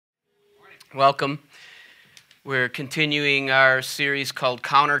Welcome. We're continuing our series called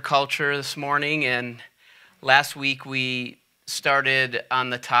Counterculture this morning, and last week we started on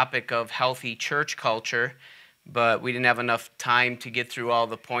the topic of healthy church culture, but we didn't have enough time to get through all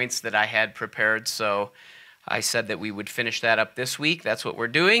the points that I had prepared, so I said that we would finish that up this week. That's what we're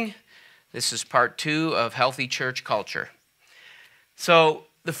doing. This is part 2 of healthy church culture. So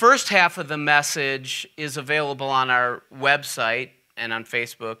the first half of the message is available on our website and on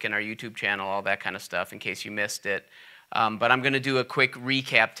Facebook and our YouTube channel, all that kind of stuff, in case you missed it. But I'm going to do a quick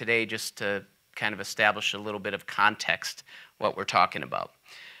recap today just to kind of establish a little bit of context what we're talking about.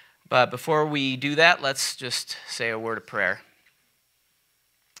 But before we do that, let's just say a word of prayer.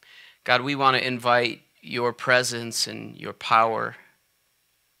 God, we want to invite your presence and your power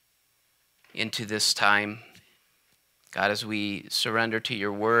into this time. God, as we surrender to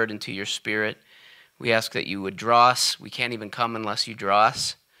your word and to your spirit, we ask that you would draw us. We can't even come unless you draw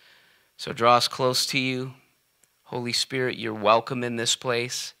us. So draw us close to you. Holy Spirit, you're welcome in this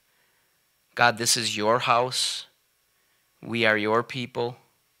place. God, this is your house. We are your people.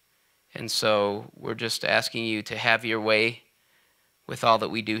 And so we're just asking you to have your way with all that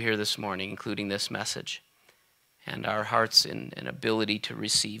we do here this morning, including this message, and our hearts and ability to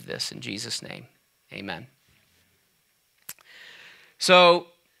receive this. In Jesus' name, amen. So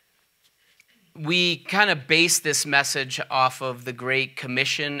we kind of base this message off of the Great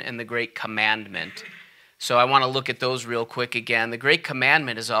Commission and the Great Commandment. So I want to look at those real quick again. The Great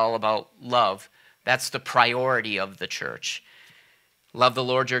Commandment is all about love. That's the priority of the church. Love the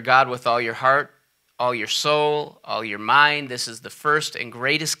Lord your God with all your heart, all your soul, all your mind. This is the first and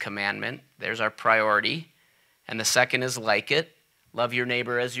greatest commandment. There's our priority. And the second is like it. Love your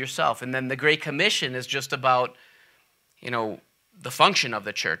neighbor as yourself. And then the Great Commission is just about, the function of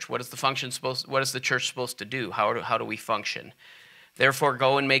the church. What is the church supposed to do? How do we function? Therefore,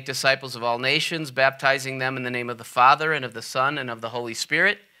 go and make disciples of all nations, baptizing them in the name of the Father and of the Son and of the Holy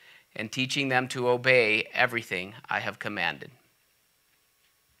Spirit, and teaching them to obey everything I have commanded.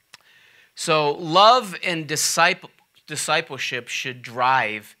 So, love and discipleship should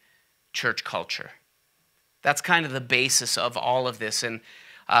drive church culture. That's kind of the basis of all of this. And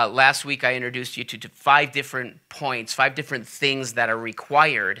last week, I introduced you to 5 different points, 5 different things that are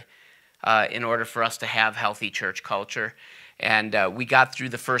required in order for us to have healthy church culture. And we got through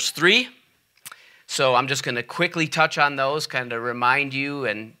the first 3. So I'm just going to quickly touch on those, kind of remind you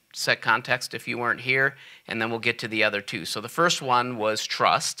and set context if you weren't here, and then we'll get to the other 2. So the first one was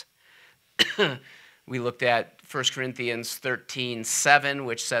trust. We looked at 1 Corinthians 13:7,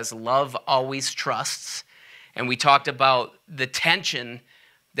 which says, love always trusts. And we talked about the tension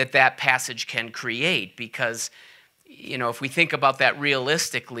that passage can create, because, if we think about that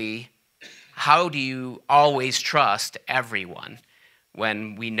realistically, how do you always trust everyone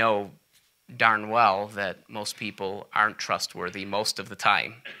when we know darn well that most people aren't trustworthy most of the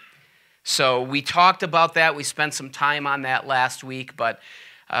time? So we talked about that. We spent some time on that last week, but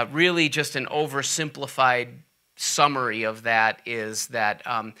really just an oversimplified summary of that is that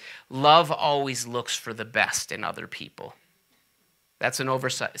love always looks for the best in other people. That's an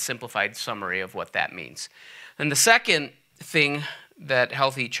oversimplified summary of what that means. And the second thing that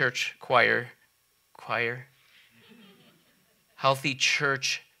healthy church culture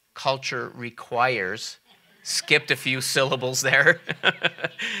requires, skipped a few syllables there,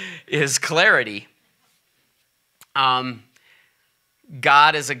 is clarity.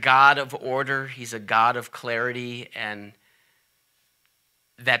 God is a God of order. He's a God of clarity, and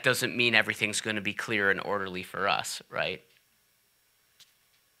that doesn't mean everything's going to be clear and orderly for us, right?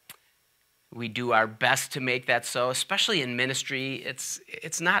 We do our best to make that so, especially in ministry.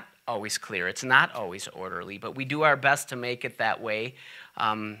 It's not always clear. It's not always orderly, but we do our best to make it that way.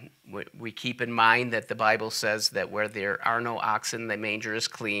 We keep in mind that the Bible says that where there are no oxen, the manger is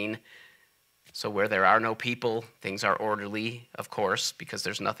clean. So where there are no people, things are orderly, of course, because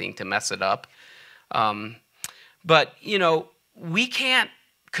there's nothing to mess it up. But, we can't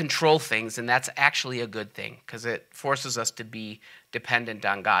control things, and that's actually a good thing, because it forces us to be dependent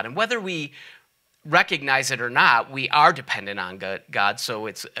on God. And whether we recognize it or not, we are dependent on God, so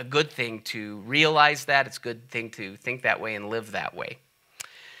it's a good thing to realize that. It's a good thing to think that way and live that way.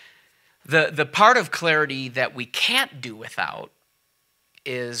 The part of clarity that we can't do without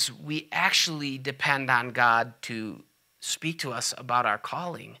is we actually depend on God to speak to us about our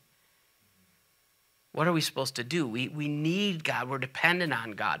calling. What are we supposed to do? We need God. We're dependent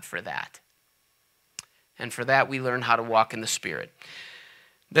on God for that. And for that, we learn how to walk in the Spirit.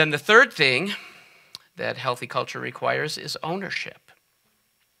 Then the third thing that healthy culture requires is ownership.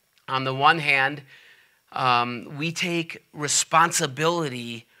 On the one hand, we take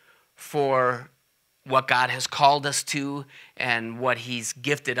responsibility for what God has called us to and what he's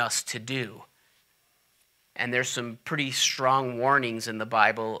gifted us to do. And there's some pretty strong warnings in the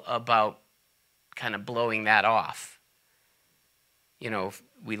Bible about kind of blowing that off. You know,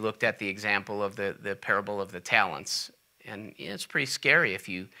 we looked at the example of the parable of the talents, and it's pretty scary if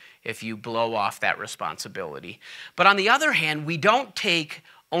you blow off that responsibility. But on the other hand, we don't take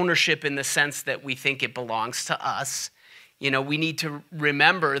ownership in the sense that we think it belongs to us. You know, we need to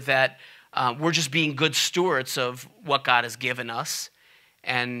remember that we're just being good stewards of what God has given us,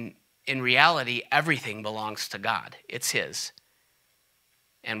 and in reality, everything belongs to God. It's his.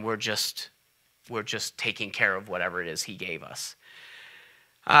 And we're just taking care of whatever it is he gave us.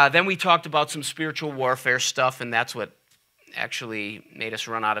 Then we talked about some spiritual warfare stuff, and that's what actually made us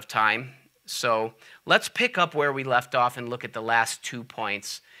run out of time. So let's pick up where we left off and look at the last 2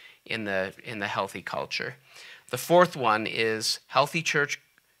 points in the healthy culture. The fourth one is healthy church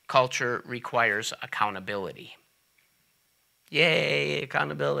culture requires accountability. Yay,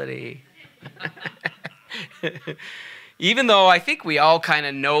 accountability. Even though I think we all kind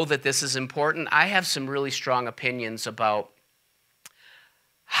of know that this is important, I have some really strong opinions about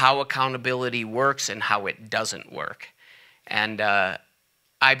how accountability works and how it doesn't work. And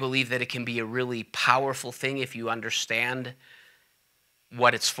I believe that it can be a really powerful thing if you understand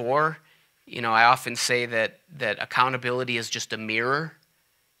what it's for. You know, I often say that accountability is just a mirror.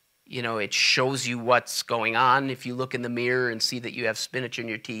 You know, it shows you what's going on. If you look in the mirror and see that you have spinach in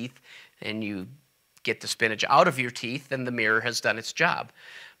your teeth and you get the spinach out of your teeth, then the mirror has done its job.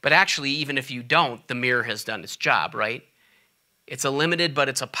 But actually, even if you don't, the mirror has done its job, right? It's a limited, but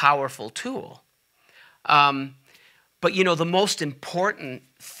it's a powerful tool. But, you know, the most important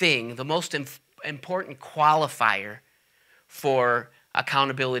thing, the most important qualifier for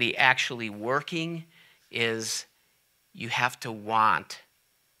accountability actually working is you have to want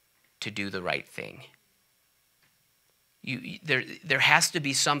to do the right thing. There has to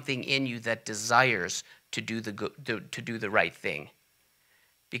be something in you that desires to do the right thing.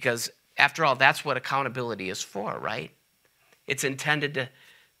 Because, after all, that's what accountability is for, right? It's intended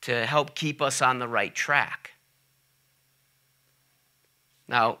to help keep us on the right track.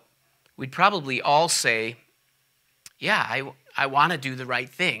 Now, we'd probably all say, yeah, I want to do the right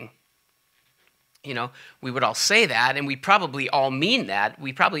thing. You know, we would all say that, and we probably all mean that.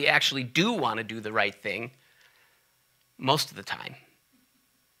 We probably actually do want to do the right thing most of the time.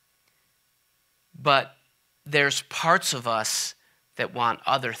 But there's parts of us that want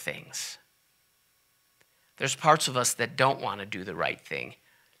other things. There's parts of us that don't want to do the right thing.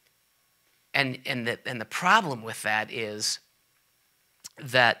 And the problem with that is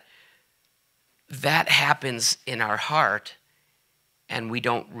that happens in our heart and we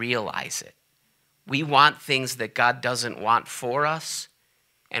don't realize it. We want things that God doesn't want for us,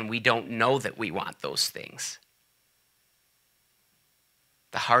 and we don't know that we want those things.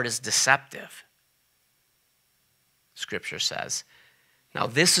 The heart is deceptive, Scripture says. Now,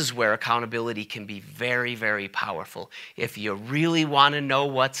 this is where accountability can be very, very powerful. If you really want to know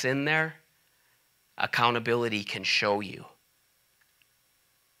what's in there, accountability can show you.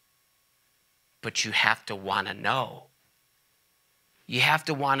 But you have to want to know. You have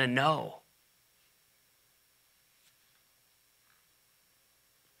to want to know.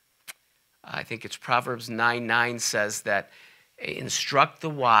 I think it's Proverbs 9:9 says that instruct the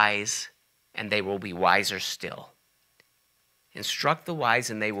wise and they will be wiser still. Instruct the wise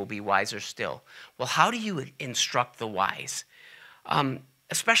and they will be wiser still. Well, how do you instruct the wise?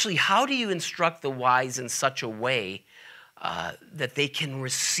 Especially, how do you instruct the wise in such a way that they can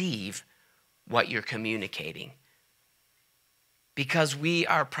receive what you're communicating? Because we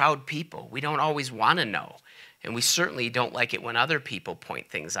are proud people. We don't always want to know. And we certainly don't like it when other people point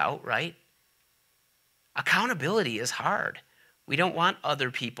things out, right? Accountability is hard. We don't want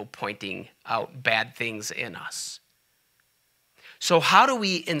other people pointing out bad things in us. So how do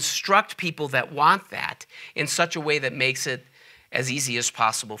we instruct people that want that in such a way that makes it as easy as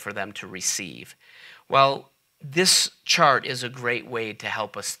possible for them to receive? Well, this chart is a great way to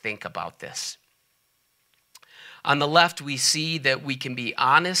help us think about this. On the left, we see that we can be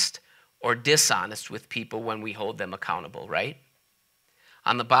honest or dishonest with people when we hold them accountable, right?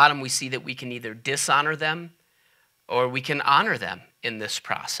 On the bottom, we see that we can either dishonor them or we can honor them in this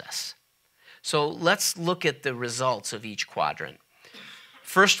process. So let's look at the results of each quadrant.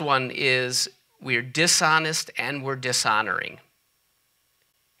 First one is we're dishonest and we're dishonoring.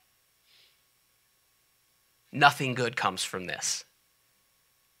 Nothing good comes from this.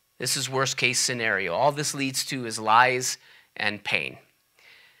 This is worst case scenario. All this leads to is lies and pain.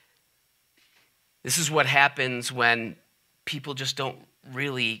 This is what happens when people just don't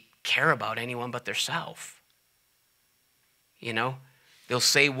really care about anyone but themselves. You know, they'll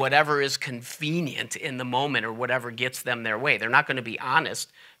say whatever is convenient in the moment or whatever gets them their way. They're not going to be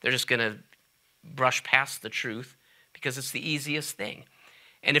honest. They're just going to brush past the truth because it's the easiest thing.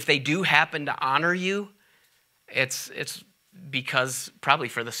 And if they do happen to honor you, it's because probably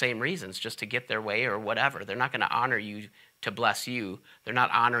for the same reasons, just to get their way or whatever. They're not going to honor you to bless you. They're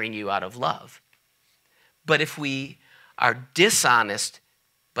not honoring you out of love. But if we are dishonest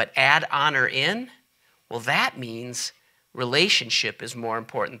but add honor in, well, that means relationship is more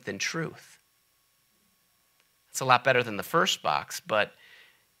important than truth. It's a lot better than the first box, but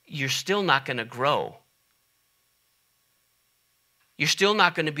you're still not going to grow. You're still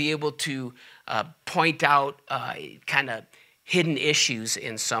not going to be able to point out kind of hidden issues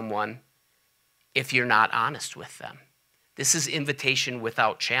in someone if you're not honest with them. This is invitation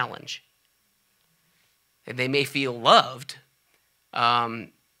without challenge. And they may feel loved,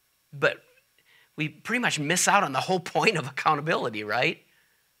 but we pretty much miss out on the whole point of accountability, right?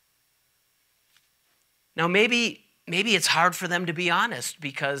 Now, maybe it's hard for them to be honest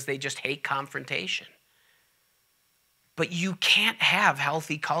because they just hate confrontation. But you can't have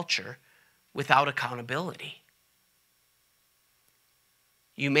healthy culture without accountability.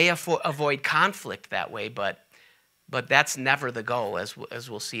 You may avoid conflict that way, but that's never the goal, as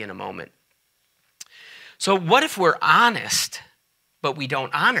we'll see in a moment. So what if we're honest, but we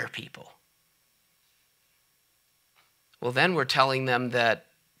don't honor people? Well, then we're telling them that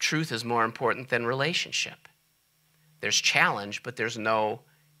truth is more important than relationship. There's challenge, but there's no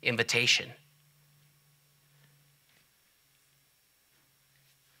invitation.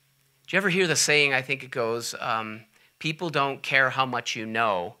 Do you ever hear the saying, I think it goes, people don't care how much you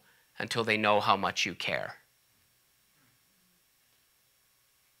know until they know how much you care.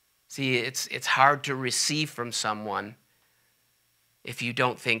 See, it's hard to receive from someone if you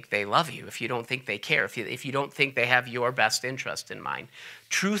don't think they love you, if you don't think they care, if you don't think they have your best interest in mind.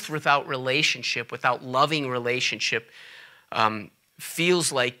 Truth without relationship, without loving relationship,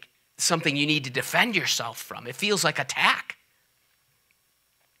 feels like something you need to defend yourself from. It feels like attack.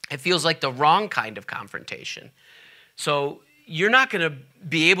 It feels like the wrong kind of confrontation. So you're not going to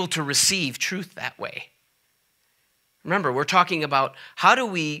be able to receive truth that way. Remember, we're talking about how do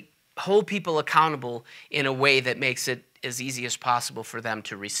we hold people accountable in a way that makes it as easy as possible for them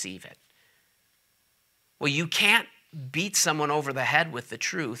to receive it. Well, you can't beat someone over the head with the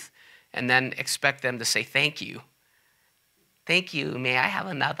truth and then expect them to say, thank you. Thank you. May I have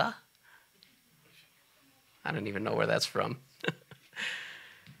another? I don't even know where that's from.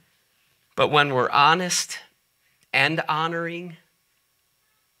 But when we're honest and honoring,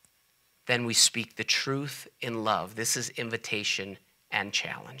 then we speak the truth in love. This is invitation and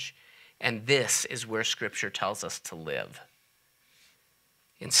challenge. And this is where Scripture tells us to live.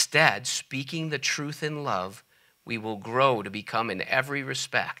 Instead, speaking the truth in love, we will grow to become in every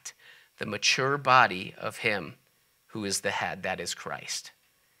respect the mature body of Him who is the head, that is Christ.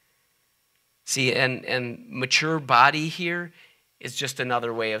 See, and mature body here is just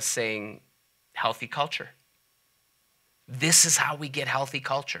another way of saying healthy culture. This is how we get healthy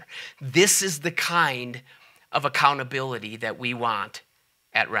culture. This is the kind of accountability that we want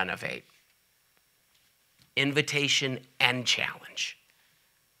at Renovate. Invitation and challenge.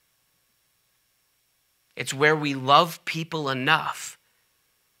 It's where we love people enough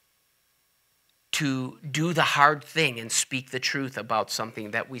to do the hard thing and speak the truth about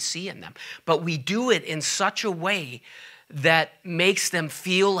something that we see in them. But we do it in such a way that makes them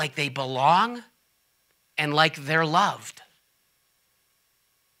feel like they belong and like they're loved.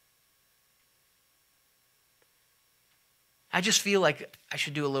 I just feel like I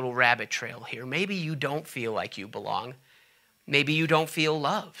should do a little rabbit trail here. Maybe you don't feel like you belong. Maybe you don't feel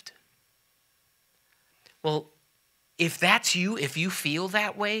loved. Well, if that's you, if you feel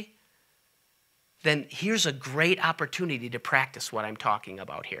that way, then here's a great opportunity to practice what I'm talking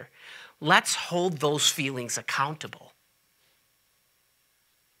about here. Let's hold those feelings accountable.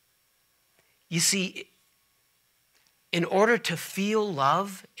 You see, in order to feel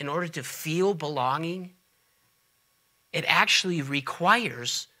love, in order to feel belonging, it actually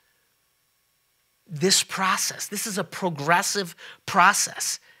requires this process. This is a progressive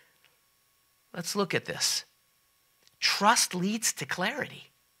process. Let's look at this. Trust leads to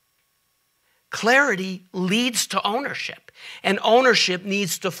clarity. Clarity leads to ownership, and ownership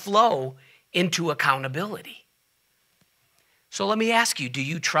needs to flow into accountability. So let me ask you, do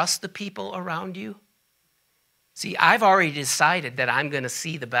you trust the people around you? See, I've already decided that I'm going to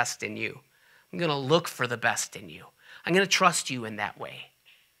see the best in you. I'm going to look for the best in you. I'm going to trust you in that way.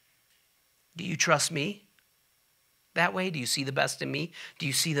 Do you trust me? that way? Do you see the best in me? Do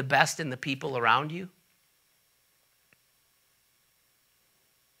you see the best in the people around you?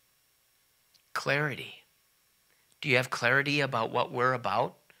 Clarity. Do you have clarity about what we're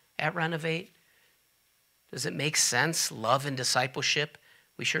about at Renovate? Does it make sense? Love and discipleship?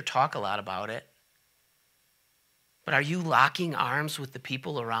 We sure talk a lot about it. But are you locking arms with the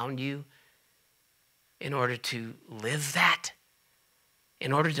people around you in order to live that?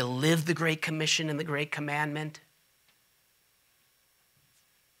 In order to live the Great Commission and the Great Commandment?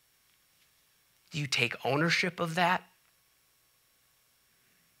 Do you take ownership of that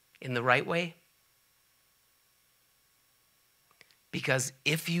in the right way? Because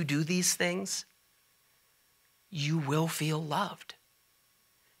if you do these things, you will feel loved.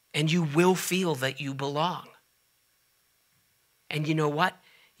 And you will feel that you belong. And you know what?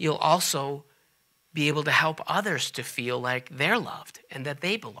 You'll also be able to help others to feel like they're loved and that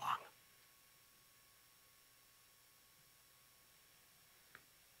they belong.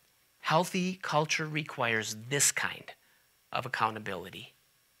 Healthy culture requires this kind of accountability,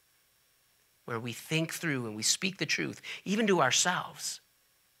 where we think through and we speak the truth, even to ourselves.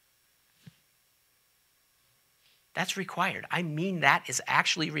 That's required. I mean, that is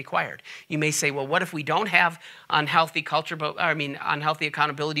actually required. You may say, well, what if we don't have unhealthy culture, unhealthy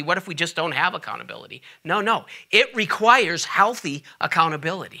accountability? What if we just don't have accountability? No. It requires healthy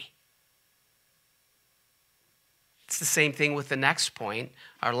accountability. It's the same thing with the next point,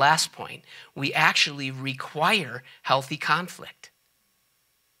 our last point. We actually require healthy conflict.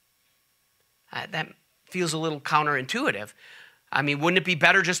 That feels a little counterintuitive. I mean, wouldn't it be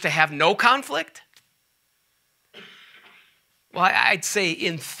better just to have no conflict? Well, I'd say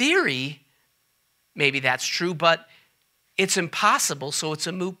in theory, maybe that's true, but it's impossible, so it's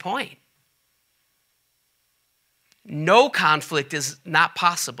a moot point. No conflict is not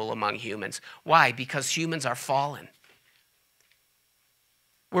possible among humans. Why? Because humans are fallen.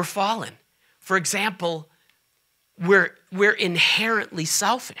 We're fallen. For example, we're inherently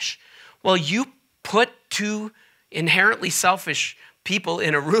selfish. Well, you put two inherently selfish people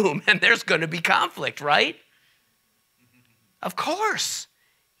in a room and there's going to be conflict, right? Of course.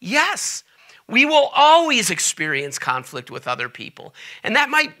 Yes. We will always experience conflict with other people. And that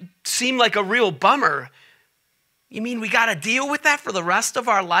might seem like a real bummer. You mean we got to deal with that for the rest of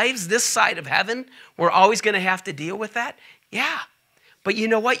our lives, this side of heaven? We're always going to have to deal with that? Yeah. But you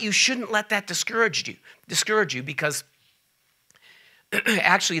know what? You shouldn't let that discourage you because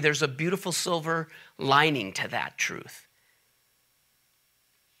actually there's a beautiful silver lining to that truth.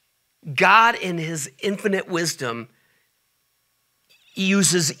 God in his infinite wisdom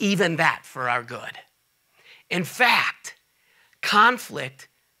uses even that for our good. In fact, conflict,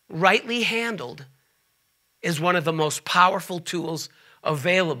 rightly handled, is one of the most powerful tools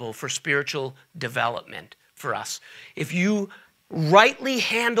available for spiritual development for us. If you rightly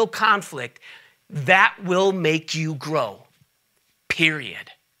handle conflict, that will make you grow,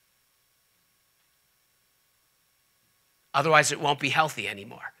 period. Otherwise, it won't be healthy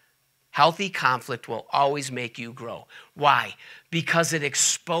anymore. Healthy conflict will always make you grow. Why? Because it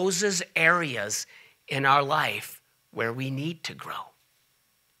exposes areas in our life where we need to grow.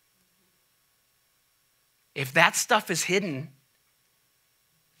 If that stuff is hidden,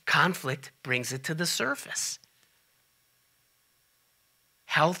 conflict brings it to the surface.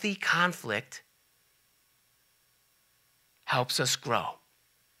 Healthy conflict helps us grow.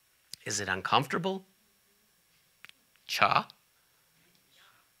 Is it uncomfortable?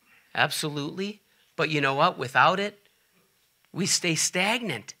 Absolutely. But you know what? Without it, we stay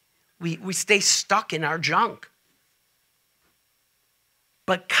stagnant. We stay stuck in our junk.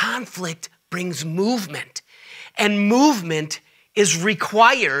 But conflict brings movement. And movement is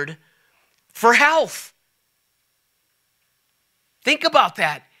required for health. Think about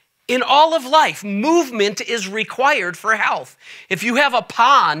that. In all of life, movement is required for health. If you have a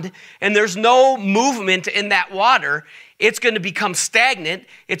pond and there's no movement in that water, it's going to become stagnant.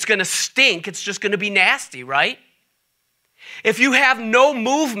 It's going to stink. It's just going to be nasty, right? If you have no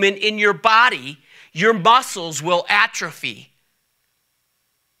movement in your body, your muscles will atrophy.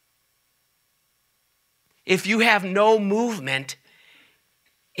 If you have no movement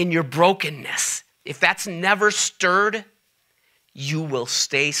in your brokenness, if that's never stirred, you will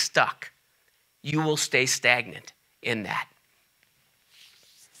stay stuck. You will stay stagnant in that.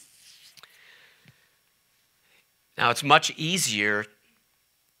 Now, it's much easier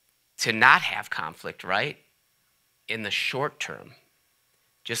to not have conflict, right? In the short term.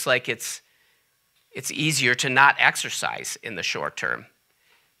 Just like it's easier to not exercise in the short term.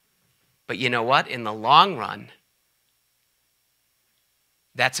 But you know what? In the long run,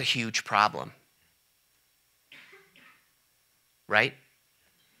 that's a huge problem. right?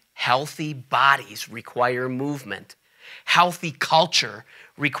 Healthy bodies require movement. Healthy culture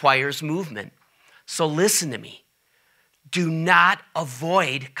requires movement. So listen to me. Do not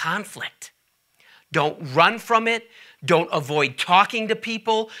avoid conflict. Don't run from it. Don't avoid talking to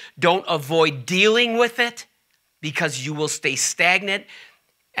people. Don't avoid dealing with it, because you will stay stagnant.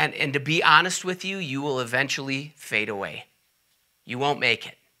 And to be honest with you, you will eventually fade away. You won't make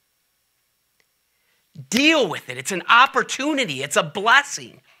it. Deal with it. It's an opportunity. It's a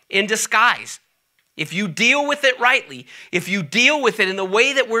blessing in disguise. If you deal with it rightly, if you deal with it in the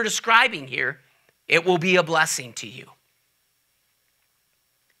way that we're describing here, it will be a blessing to you.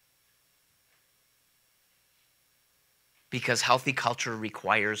 Because healthy culture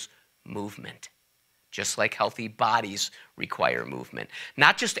requires movement, just like healthy bodies require movement.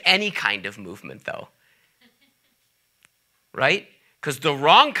 Not just any kind of movement, though. Right? Because the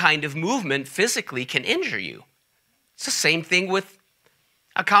wrong kind of movement physically can injure you. It's the same thing with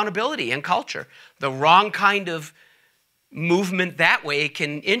accountability and culture. The wrong kind of movement that way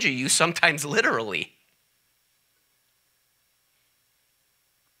can injure you, sometimes literally.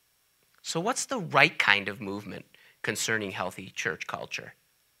 So what's the right kind of movement concerning healthy church culture?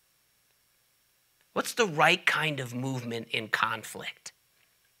 What's the right kind of movement in conflict?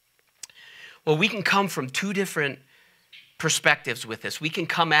 Well, we can come from two different perspectives with this. We can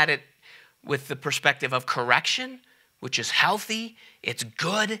come at it with the perspective of correction, which is healthy, it's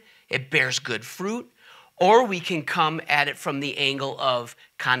good, it bears good fruit, or we can come at it from the angle of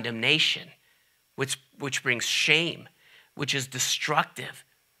condemnation, which brings shame, which is destructive,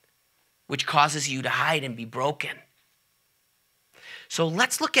 which causes you to hide and be broken. So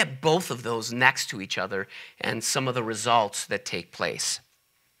let's look at both of those next to each other and some of the results that take place.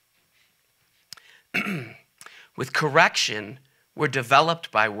 With correction, we're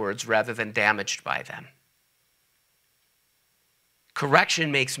developed by words rather than damaged by them. Correction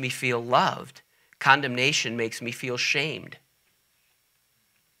makes me feel loved. Condemnation makes me feel shamed.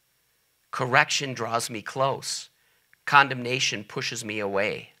 Correction draws me close. Condemnation pushes me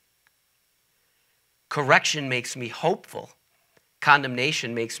away. Correction makes me hopeful.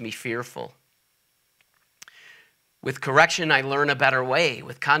 Condemnation makes me fearful. With correction, I learn a better way.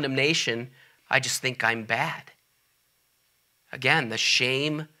 With condemnation, I just think I'm bad. Again, the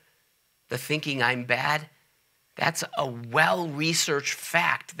shame, the thinking I'm bad, that's a well-researched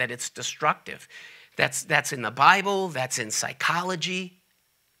fact that it's destructive. That's in the Bible, that's in psychology.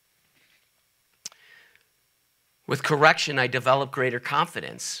 With correction, I develop greater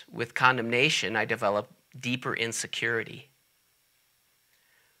confidence. With condemnation, I develop deeper insecurity.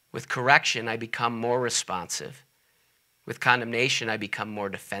 With correction, I become more responsive. With condemnation, I become more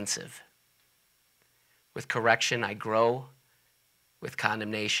defensive. With correction, I grow. With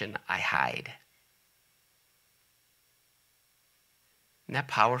condemnation, I hide. Isn't that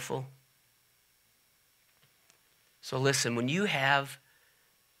powerful? So listen, when you have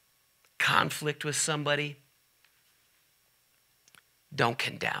conflict with somebody, don't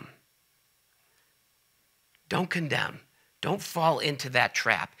condemn. Don't condemn. Don't fall into that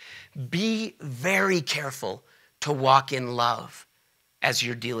trap. Be very careful to walk in love as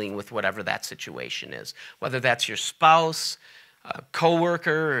you're dealing with whatever that situation is, whether that's your spouse, a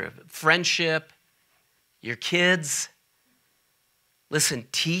coworker, friendship, your kids. Listen,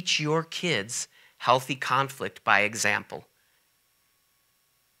 teach your kids healthy conflict by example,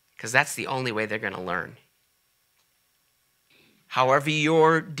 because that's the only way they're going to learn. However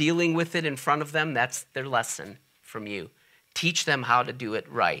you're dealing with it in front of them, that's their lesson from you. Teach them how to do it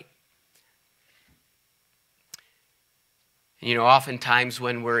right. You know, oftentimes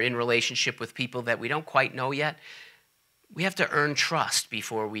when we're in relationship with people that we don't quite know yet, we have to earn trust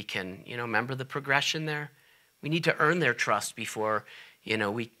before we can, remember the progression there? We need to earn their trust before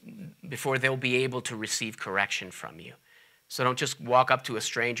they'll be able to receive correction from you. So don't just walk up to a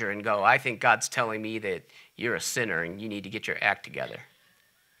stranger and go, I think God's telling me that you're a sinner and you need to get your act together.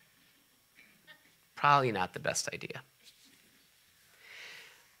 Probably not the best idea.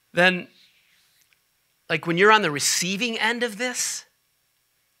 Then, like when you're on the receiving end of this,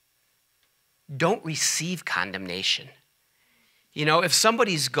 don't receive condemnation. If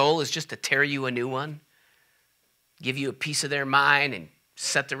somebody's goal is just to tear you a new one, give you a piece of their mind and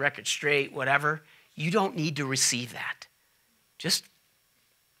set the record straight, whatever, you don't need to receive that. Just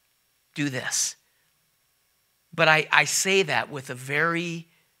do this. But I say that with a very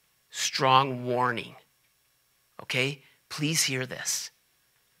strong warning, okay? Please hear this.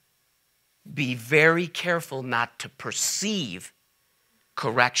 Be very careful not to perceive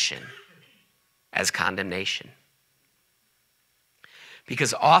correction as condemnation.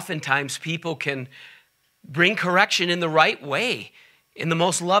 Because oftentimes people can bring correction in the right way, in the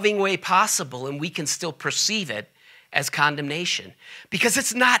most loving way possible, and we can still perceive it as condemnation. Because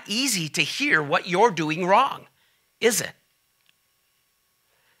it's not easy to hear what you're doing wrong, is it?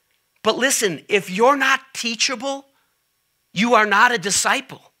 But listen, if you're not teachable, you are not a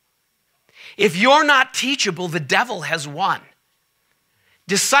disciple. If you're not teachable, the devil has won.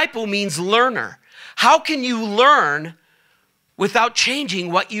 Disciple means learner. How can you learn without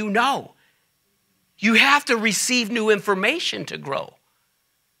changing what you know? You have to receive new information to grow.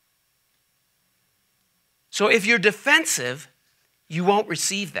 So if you're defensive, you won't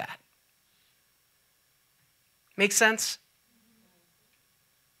receive that. Make sense?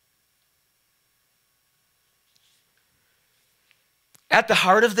 At the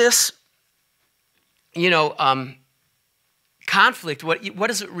heart of this, conflict, what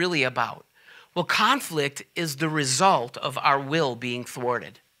is it really about? Well, conflict is the result of our will being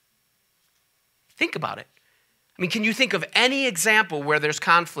thwarted. Think about it. I mean, can you think of any example where there's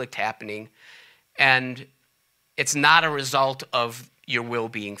conflict happening and it's not a result of your will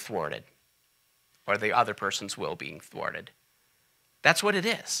being thwarted or the other person's will being thwarted? That's what it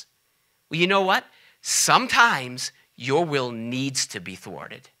is. Well, you know what? Sometimes your will needs to be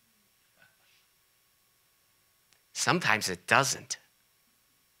thwarted. Sometimes it doesn't.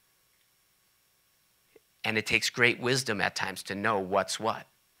 And it takes great wisdom at times to know what's what.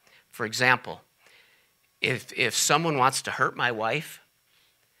 For example, if someone wants to hurt my wife,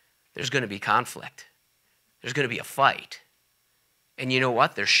 there's going to be conflict. There's going to be a fight. And you know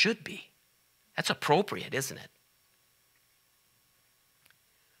what? There should be. That's appropriate, isn't it?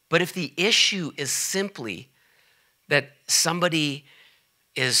 But if the issue is simply that somebody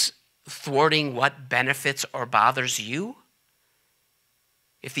is thwarting what benefits or bothers you,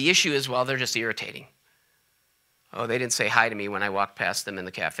 if the issue is, well, they're just irritating. Oh, they didn't say hi to me when I walked past them in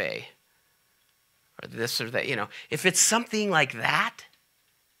the cafe. Or this or that, If it's something like that,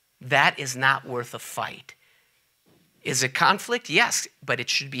 that is not worth a fight. Is it conflict? Yes, but it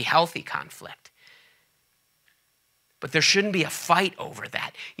should be healthy conflict. But there shouldn't be a fight over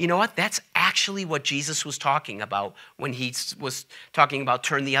that. You know what? That's actually what Jesus was talking about when he was talking about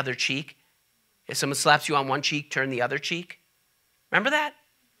turn the other cheek. If someone slaps you on one cheek, turn the other cheek. Remember that?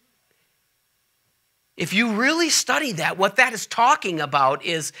 If you really study that, what that is talking about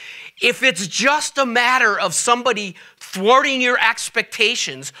is if it's just a matter of somebody thwarting your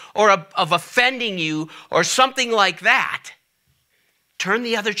expectations or of offending you or something like that, turn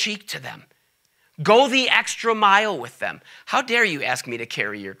the other cheek to them. Go the extra mile with them. How dare you ask me to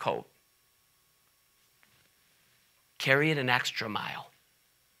carry your coat? Carry it an extra mile.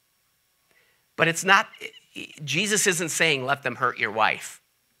 But it's not, Jesus isn't saying let them hurt your wife,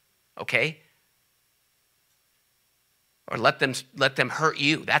 okay? Or let them hurt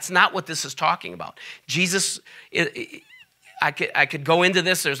you. That's not what this is talking about. Jesus, I could go into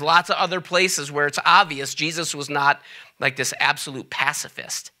this. There's lots of other places where it's obvious Jesus was not like this absolute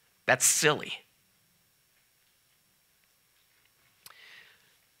pacifist. That's silly.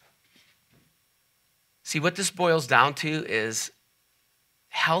 See, what this boils down to is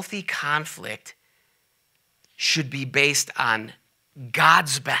healthy conflict should be based on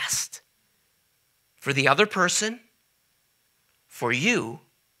God's best for the other person, for you,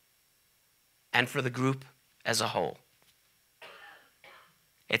 and for the group as a whole.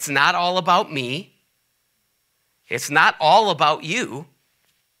 It's not all about me. It's not all about you.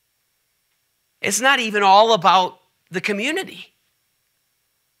 It's not even all about the community.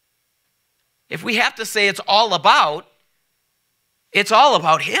 If we have to say it's all about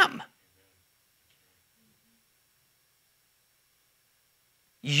him.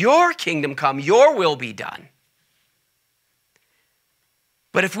 Your kingdom come, your will be done.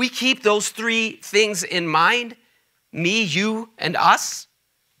 But if we keep those three things in mind, me, you, and us,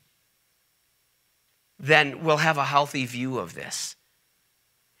 then we'll have a healthy view of this.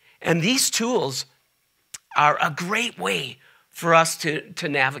 And these tools are a great way for us to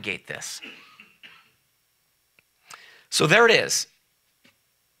navigate this. So there it is.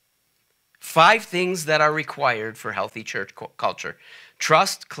 5 things that are required for healthy church culture: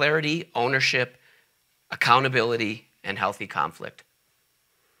 trust, clarity, ownership, accountability, and healthy conflict.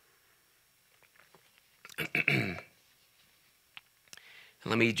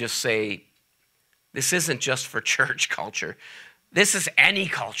 Let me just say, this isn't just for church culture. This is any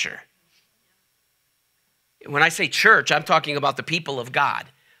culture. When I say church, I'm talking about the people of God.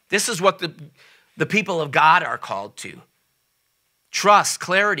 This is what the people of God are called to. Trust,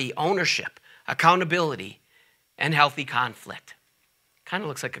 clarity, ownership, accountability, and healthy conflict. Kind of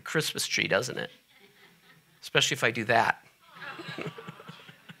looks like a Christmas tree, doesn't it? Especially if I do that.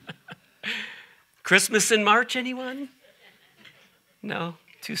 Christmas in March, anyone? No,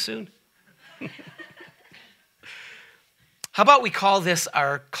 too soon. How about we call this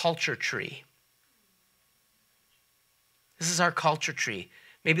our culture tree? This is our culture tree.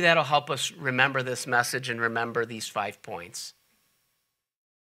 Maybe that'll help us remember this message and remember these 5 points.